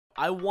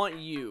I want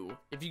you,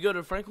 if you go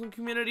to Franklin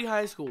Community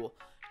High School,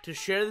 to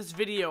share this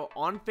video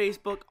on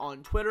Facebook,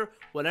 on Twitter,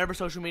 whatever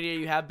social media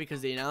you have,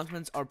 because the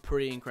announcements are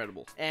pretty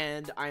incredible.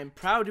 And I am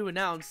proud to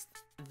announce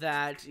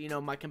that, you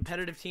know, my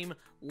competitive team,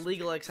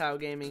 Legal Exile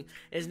Gaming,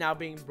 is now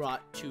being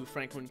brought to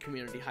Franklin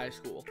Community High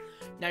School.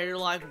 Now you're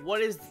like,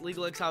 what is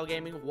Legal Exile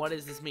Gaming? What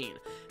does this mean?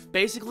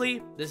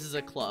 Basically, this is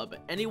a club.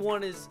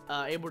 Anyone is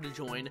able to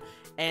join,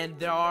 and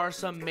there are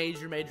some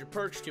major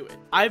perks to it.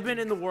 I've been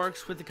in the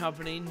works with the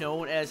company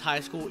known as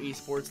High School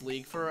Esports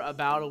League for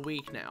about a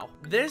week now.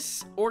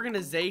 This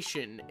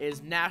organization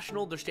is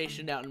national. They're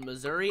stationed out in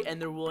Missouri,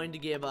 and they're willing to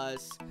give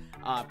us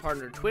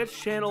partner Twitch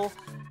channel,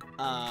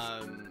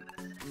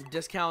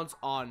 discounts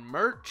on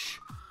merch,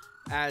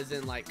 as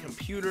in like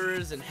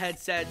computers and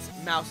headsets,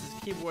 mouses,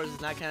 keyboards, and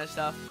that kind of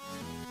stuff.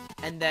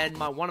 And then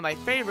one of my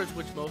favorites,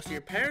 which most of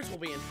your parents will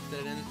be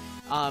interested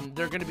in,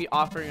 they're going to be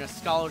offering us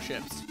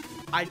scholarships.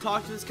 I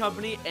talked to this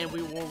company, and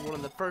we were one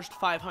of the first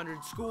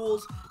 500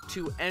 schools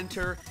to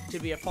enter to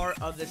be a part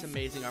of this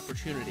amazing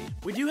opportunity.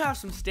 We do have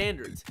some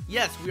standards.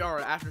 Yes, we are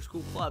an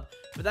after-school club,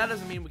 but that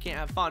doesn't mean we can't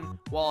have fun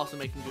while also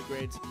making good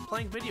grades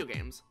playing video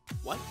games.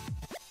 What?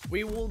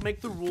 We will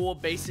make the rule,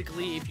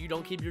 basically, if you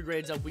don't keep your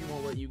grades up, we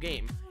won't let you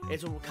game.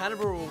 It's kind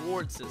of a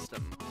reward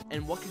system,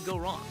 and what could go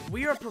wrong?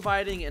 We are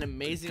providing an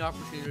amazing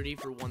opportunity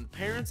for the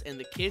parents and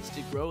the kids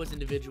to grow as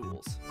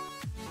individuals.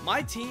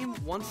 My team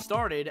once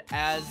started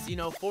as, you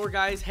know, 4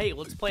 guys, hey,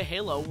 let's play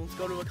Halo, let's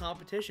go to a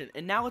competition,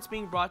 and now it's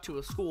being brought to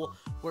a school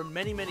where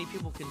many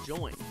people can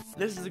join.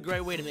 This is a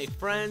great way to make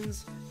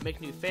friends,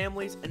 make new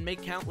families, and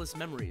make countless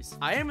memories.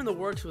 I am in the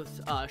works with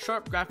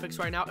Sharp Graphics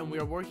right now, and we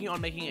are working on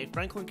making a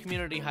Franklin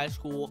Community High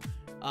School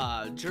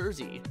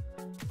jersey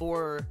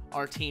for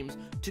our teams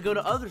to go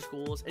to other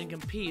schools and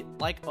compete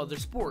like other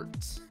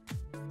sports.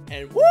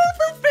 And woo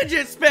for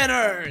fidget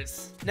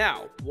spinners!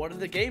 Now, what are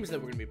the games that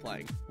we're going to be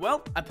playing?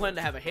 Well, I plan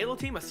to have a Halo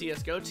team, a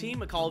CSGO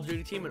team, a Call of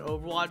Duty team, an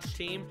Overwatch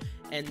team,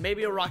 and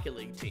maybe a Rocket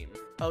League team.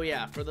 Oh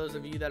yeah, for those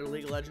of you that are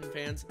League of Legends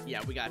fans,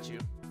 yeah, we got you.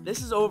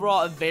 This is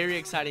overall a very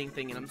exciting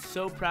thing, and I'm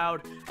so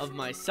proud of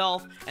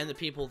myself and the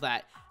people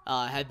that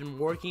have been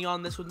working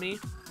on this with me.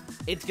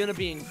 It's gonna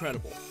be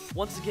incredible.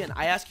 Once again,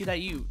 I ask you that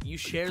you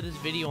share this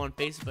video on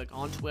Facebook,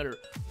 on Twitter,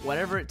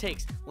 whatever it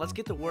takes. Let's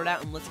get the word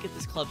out and let's get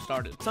this club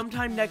started.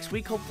 Sometime next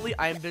week, hopefully,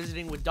 I am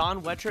visiting with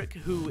Don Wettrick,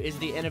 who is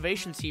the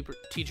innovation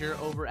teacher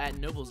over at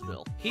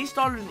Noblesville. He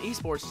started an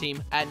esports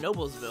team at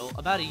Noblesville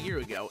about a year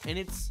ago, and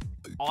it's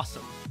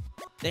awesome.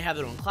 They have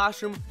their own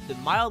classroom, they're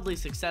mildly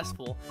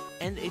successful,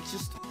 and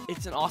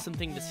it's an awesome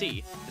thing to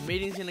see. The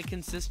meeting's gonna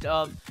consist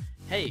of,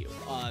 hey,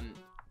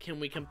 can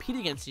we compete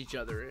against each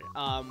other?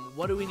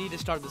 What do we need to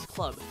start this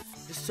club?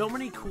 There's so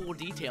many cool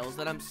details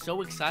that I'm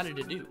so excited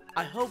to do.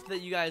 I hope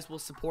that you guys will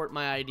support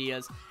my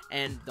ideas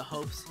and the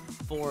hopes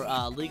for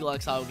Legal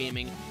Exile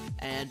Gaming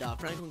and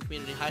Franklin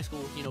Community High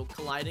School, you know,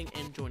 colliding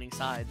and joining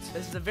sides.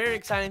 This is a very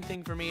exciting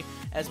thing for me,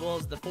 as well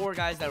as the 4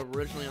 guys that were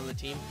originally on the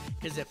team,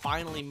 because it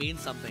finally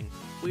means something.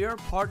 We are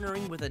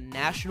partnering with a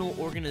national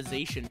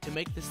organization to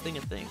make this thing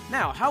a thing.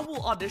 Now, how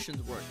will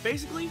auditions work?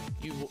 Basically,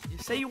 you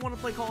say you want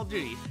to play Call of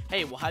Duty.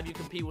 Hey, we'll have you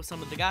compete with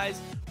some of the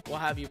guys, we'll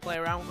have you play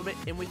around with a bit,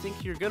 and we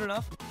think you're good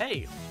enough,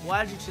 hey, we'll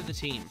add you to the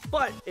team.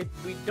 But if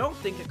we don't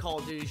think that Call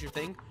of Duty is your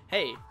thing,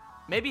 hey,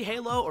 maybe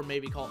Halo, or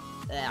maybe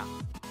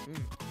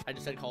I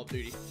just said Call of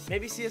Duty.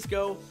 Maybe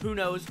CSGO, who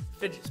knows,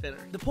 fidget spinner.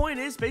 The point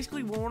is,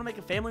 basically, we want to make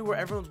a family where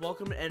everyone's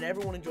welcome and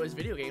everyone enjoys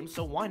video games,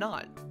 so why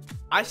not?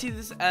 I see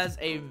this as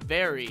a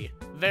very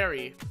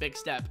big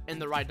step in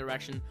the right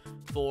direction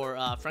for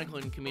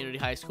Franklin Community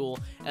High School,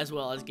 as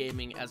well as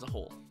gaming as a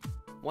whole.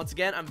 Once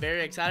again, I'm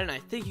very excited, and I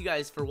thank you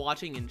guys for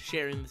watching and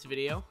sharing this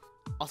video.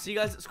 I'll see you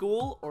guys at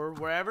school or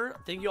wherever.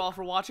 Thank you all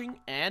for watching,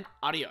 and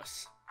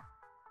adios.